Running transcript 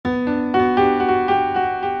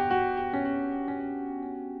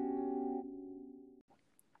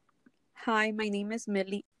Hi, my name is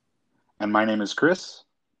Millie. And my name is Chris.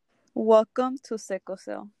 Welcome to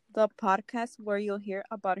Cell, the podcast where you'll hear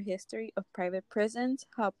about the history of private prisons,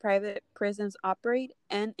 how private prisons operate,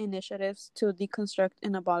 and initiatives to deconstruct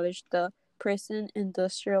and abolish the prison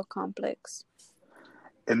industrial complex.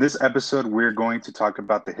 In this episode, we're going to talk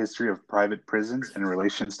about the history of private prisons in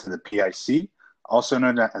relations to the PIC, also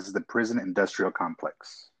known as the prison industrial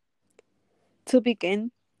complex. To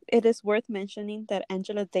begin, it is worth mentioning that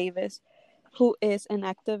Angela Davis, who is an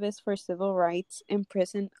activist for civil rights and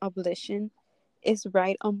prison abolition, is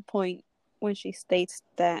right on point when she states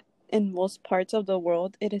that in most parts of the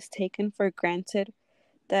world it is taken for granted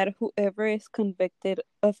that whoever is convicted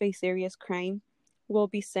of a serious crime will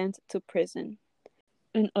be sent to prison.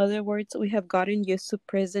 In other words, we have gotten used to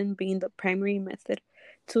prison being the primary method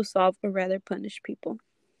to solve or rather punish people.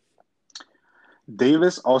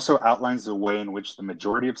 Davis also outlines the way in which the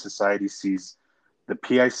majority of society sees the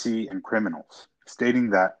PIC and criminals, stating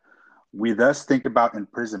that we thus think about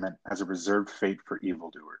imprisonment as a reserved fate for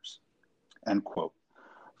evildoers. End quote.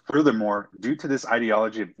 Furthermore, due to this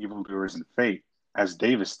ideology of evildoers and fate, as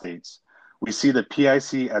Davis states, we see the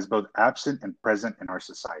PIC as both absent and present in our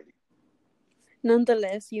society.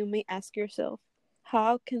 Nonetheless, you may ask yourself,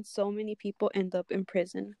 how can so many people end up in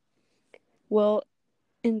prison? Well,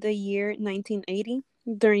 in the year 1980,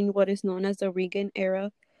 during what is known as the Reagan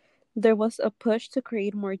era, there was a push to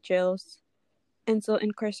create more jails, and so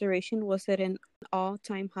incarceration was at an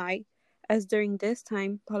all-time high, as during this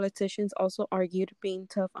time, politicians also argued being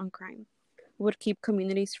tough on crime would keep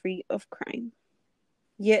communities free of crime.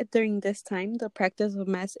 Yet during this time, the practice of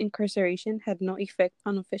mass incarceration had no effect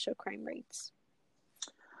on official crime rates.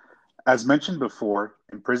 As mentioned before,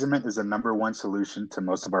 imprisonment is the number one solution to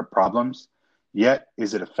most of our problems. Yet,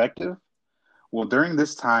 is it effective? Well, during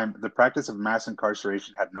this time, the practice of mass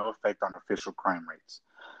incarceration had no effect on official crime rates.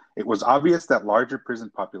 It was obvious that larger prison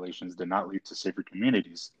populations did not lead to safer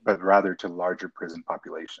communities, but rather to larger prison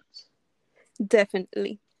populations.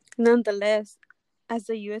 Definitely. Nonetheless, as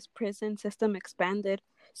the U.S. prison system expanded,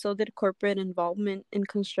 so did corporate involvement in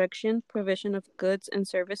construction, provision of goods and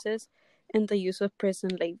services, and the use of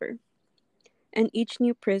prison labor. And each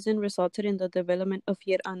new prison resulted in the development of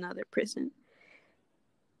yet another prison.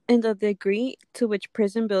 And the degree to which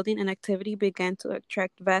prison building and activity began to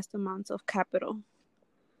attract vast amounts of capital,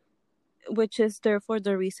 which is therefore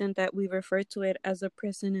the reason that we refer to it as a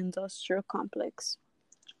prison industrial complex.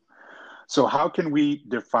 So how can we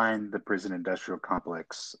define the prison industrial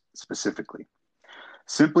complex specifically?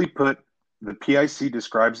 Simply put, the PIC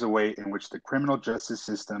describes the way in which the criminal justice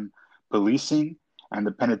system, policing, and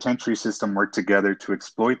the penitentiary system work together to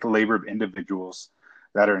exploit the labor of individuals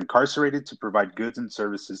that are incarcerated to provide goods and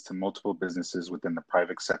services to multiple businesses within the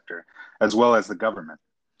private sector, as well as the government.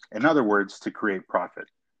 In other words, to create profit.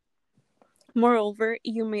 Moreover,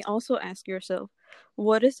 you may also ask yourself,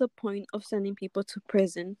 what is the point of sending people to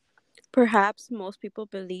prison? Perhaps most people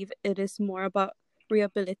believe it is more about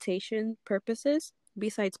rehabilitation purposes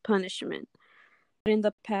besides punishment. But in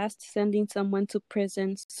the past, sending someone to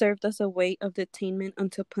prison served as a way of detainment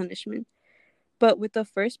until punishment. But with the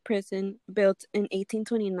first prison, built in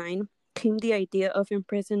 1829, came the idea of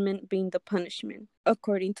imprisonment being the punishment,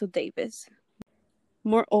 according to Davis.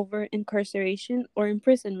 Moreover, incarceration or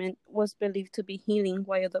imprisonment was believed to be healing,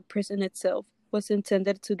 while the prison itself was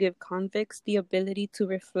intended to give convicts the ability to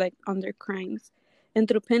reflect on their crimes, and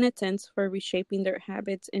through penitence for reshaping their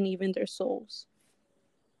habits and even their souls.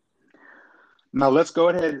 Now let's go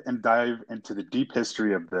ahead and dive into the deep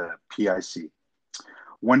history of the PIC.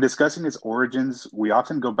 When discussing its origins, we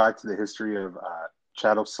often go back to the history of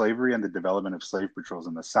chattel slavery and the development of slave patrols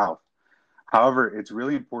in the South. However, it's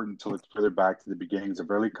really important to look further back to the beginnings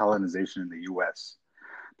of early colonization in the U.S.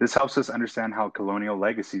 This helps us understand how colonial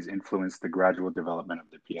legacies influenced the gradual development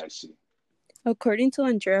of the PIC. According to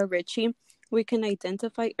Andrea Ritchie, we can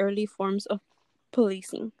identify early forms of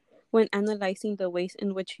policing when analyzing the ways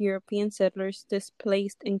in which European settlers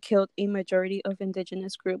displaced and killed a majority of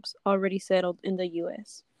indigenous groups already settled in the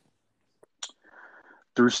U.S.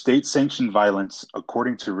 Through state-sanctioned violence,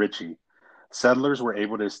 according to Ritchie, settlers were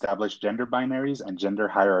able to establish gender binaries and gender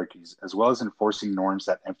hierarchies, as well as enforcing norms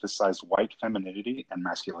that emphasized white femininity and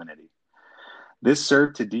masculinity. This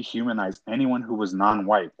served to dehumanize anyone who was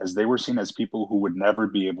non-white, as they were seen as people who would never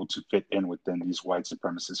be able to fit in within these white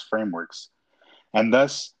supremacist frameworks, and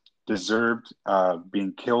thus deserved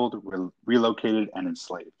being killed, relocated, and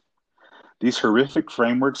enslaved. These horrific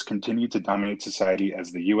frameworks continued to dominate society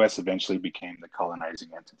as the U.S. eventually became the colonizing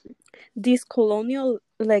entity. These colonial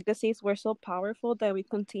legacies were so powerful that we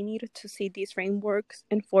continued to see these frameworks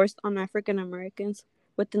enforced on African Americans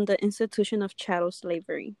within the institution of chattel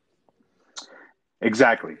slavery.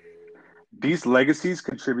 Exactly. These legacies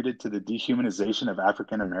contributed to the dehumanization of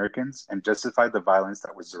African Americans and justified the violence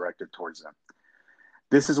that was directed towards them.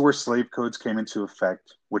 This is where slave codes came into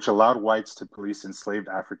effect, which allowed whites to police enslaved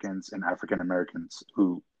Africans and African Americans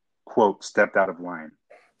who, quote, stepped out of line.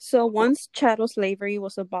 So once chattel slavery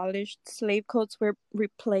was abolished, slave codes were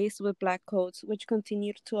replaced with black codes, which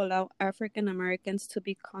continued to allow African Americans to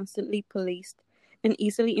be constantly policed and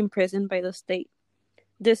easily imprisoned by the state.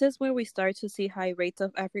 This is where we start to see high rates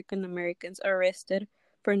of African Americans arrested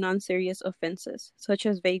for non-serious offenses, such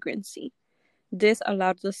as vagrancy. This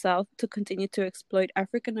allowed the South to continue to exploit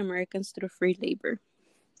African Americans through free labor.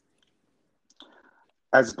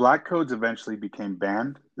 As black codes eventually became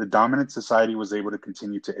banned, the dominant society was able to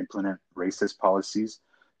continue to implement racist policies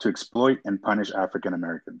to exploit and punish African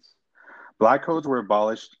Americans. Black codes were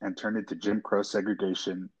abolished and turned into Jim Crow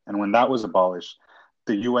segregation, and when that was abolished,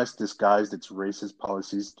 the U.S. disguised its racist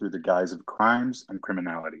policies through the guise of crimes and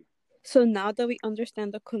criminality. So now that we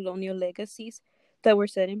understand the colonial legacies that were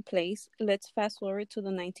set in place, let's fast forward to the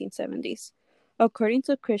 1970s. According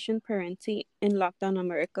to Christian Parenti in Lockdown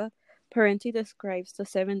America, Parenti describes the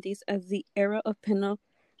 70s as the era of penal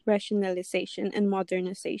rationalization and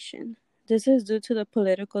modernization. This is due to the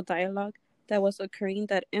political dialogue that was occurring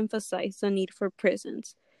that emphasized the need for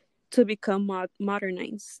prisons to become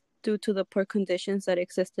modernized due to the poor conditions that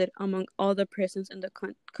existed among all the prisons in the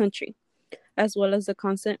country, as well as the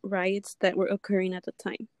constant riots that were occurring at the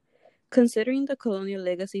time. Considering the colonial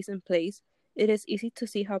legacies in place, it is easy to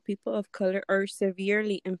see how people of color are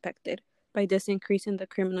severely impacted by this increase in the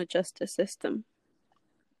criminal justice system.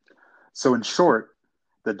 So, in short,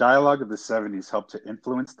 the dialogue of the 70s helped to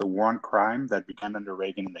influence the war on crime that began under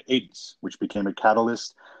Reagan in the 80s, which became a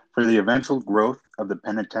catalyst for the eventual growth of the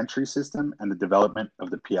penitentiary system and the development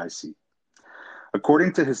of the PIC.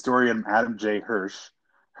 According to historian Adam J. Hirsch,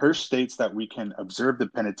 Hirsch states that we can observe the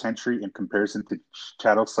penitentiary in comparison to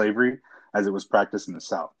chattel slavery as it was practiced in the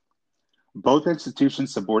South. Both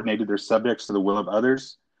institutions subordinated their subjects to the will of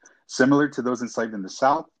others. Similar to those enslaved in the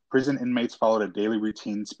South, prison inmates followed a daily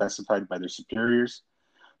routine specified by their superiors.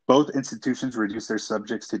 Both institutions reduced their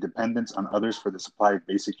subjects to dependence on others for the supply of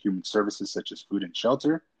basic human services such as food and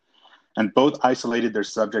shelter. And both isolated their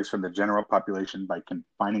subjects from the general population by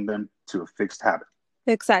confining them to a fixed habit.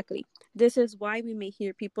 Exactly. This is why we may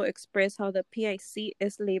hear people express how the PIC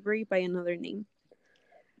is slavery by another name.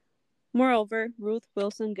 Moreover, Ruth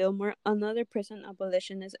Wilson Gilmore, another prison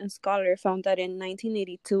abolitionist and scholar, found that in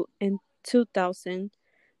 1982 and 2000,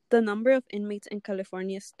 the number of inmates in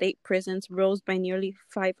California state prisons rose by nearly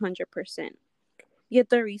 500%. Yet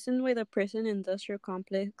the reason why the prison industrial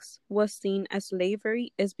complex was seen as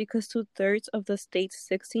slavery is because 2/3 of the state's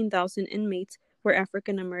 16,000 inmates were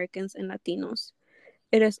African Americans and Latinos.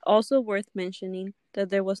 It is also worth mentioning that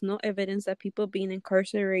there was no evidence that people being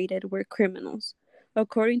incarcerated were criminals.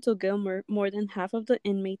 According to Gilmore, more than half of the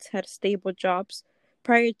inmates had stable jobs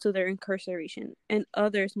prior to their incarceration, and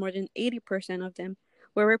others, more than 80% of them,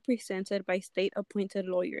 were represented by state-appointed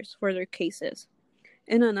lawyers for their cases.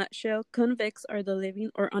 In a nutshell, convicts are the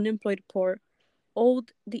living or unemployed poor,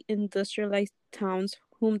 old the industrialized towns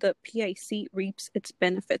whom the PIC reaps its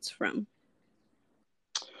benefits from.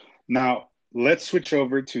 Now, let's switch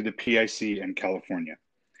over to the PIC and California.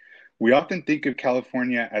 We often think of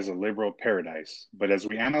California as a liberal paradise, but as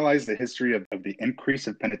we analyze the history of the increase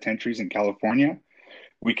of penitentiaries in California,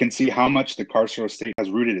 we can see how much the carceral state has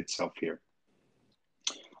rooted itself here.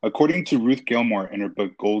 According to Ruth Gilmore in her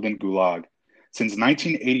book Golden Gulag, since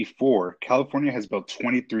 1984, California has built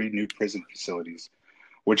 23 new prison facilities,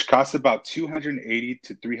 which cost about $280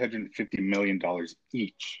 to $350 million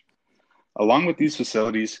each. Along with these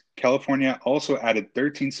facilities, California also added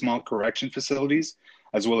 13 small correction facilities,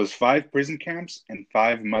 as well as 5 prison camps and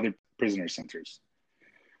 5 mother prisoner centers.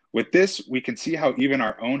 With this, we can see how even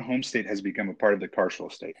our own home state has become a part of the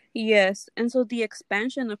carceral state. Yes, and so the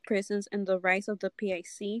expansion of prisons and the rise of the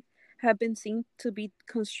PIC have been seen to be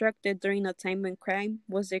constructed during a time when crime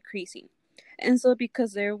was decreasing. And so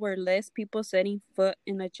because there were less people setting foot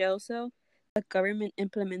in a jail cell, the government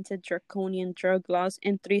implemented draconian drug laws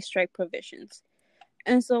and 3-strike provisions.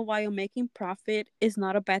 And so while making profit is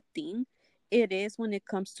not a bad thing, it is when it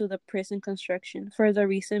comes to the prison construction, for the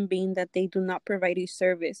reason being that they do not provide a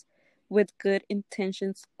service with good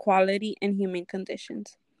intentions, quality, and humane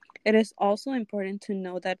conditions. It is also important to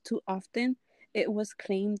know that too often it was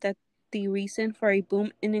claimed that the reason for a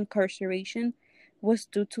boom in incarceration was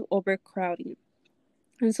due to overcrowding.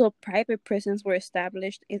 And so private prisons were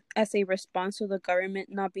established as a response to the government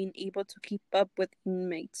not being able to keep up with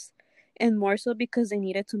inmates, and more so because they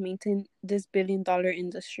needed to maintain this billion-dollar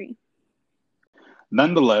industry.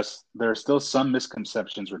 Nonetheless, there are still some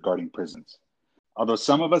misconceptions regarding prisons. Although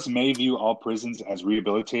some of us may view all prisons as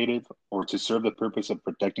rehabilitative or to serve the purpose of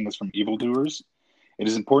protecting us from evildoers, it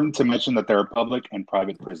is important to mention that there are public and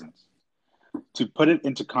private prisons. To put it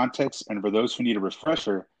into context, and for those who need a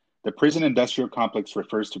refresher, the prison industrial complex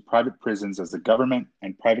refers to private prisons as the government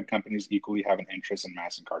and private companies equally have an interest in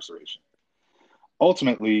mass incarceration.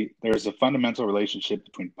 Ultimately, there is a fundamental relationship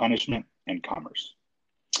between punishment and commerce.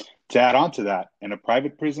 To add on to that, in a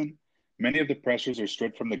private prison, many of the pressures are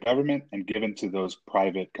stripped from the government and given to those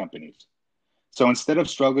private companies. So instead of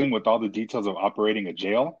struggling with all the details of operating a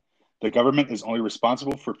jail, the government is only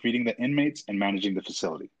responsible for feeding the inmates and managing the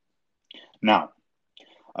facility. Now,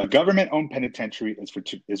 a government-owned penitentiary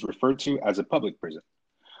is referred to as a public prison.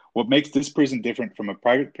 What makes this prison different from a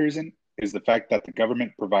private prison is the fact that the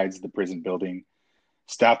government provides the prison building,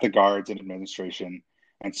 staff the guards and administration,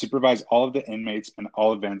 and supervise all of the inmates and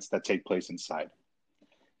all events that take place inside.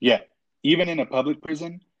 Yet, even in a public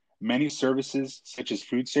prison, many services such as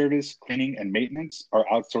food service, cleaning, and maintenance are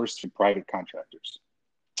outsourced to private contractors.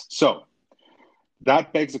 So,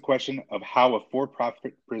 that begs the question of how a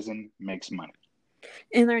for-profit prison makes money.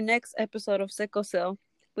 In our next episode of Sickle Cell,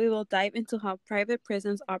 we will dive into how private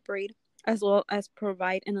prisons operate, as well as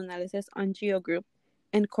provide an analysis on GeoGroup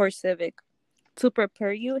and Core Civic. To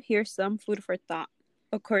prepare you, here's some food for thought.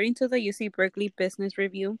 According to the UC Berkeley Business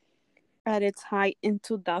Review, at its height in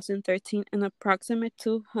 2013, an approximate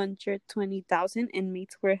 220,000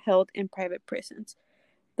 inmates were held in private prisons,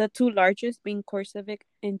 the two largest being Core Civic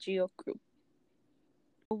and GeoGroup.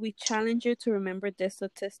 We challenge you to remember this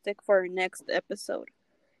statistic for our next episode.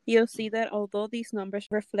 You'll see that although these numbers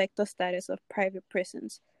reflect the status of private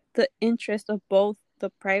prisons, the interests of both the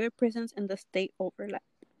private prisons and the state overlap.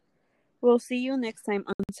 We'll see you next time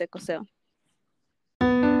on Sickle Cell.